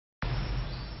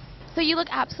So you look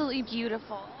absolutely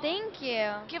beautiful. Thank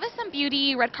you. Give us some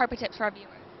beauty red carpet tips for our viewers.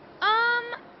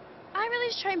 I really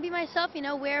just try and be myself,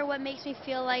 wear what makes me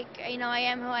feel like, I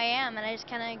am who I am, and I just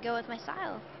kind of go with my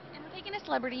style. And we're taking a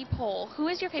celebrity poll. Who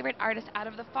is your favorite artist out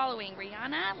of the following?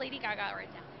 Rihanna, Lady Gaga, or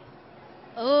Adele?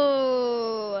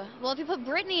 Oh, well, if you put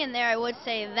Britney in there, I would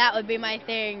say that would be my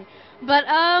thing. But,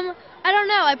 I don't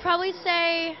know. I'd probably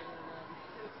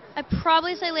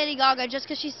say Lady Gaga just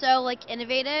because she's so,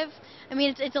 innovative. I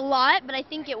mean, it's a lot, but I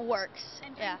think it works.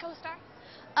 And yeah. co-star?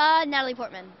 Natalie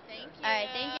Portman. Thank you. All right,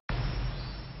 thank you.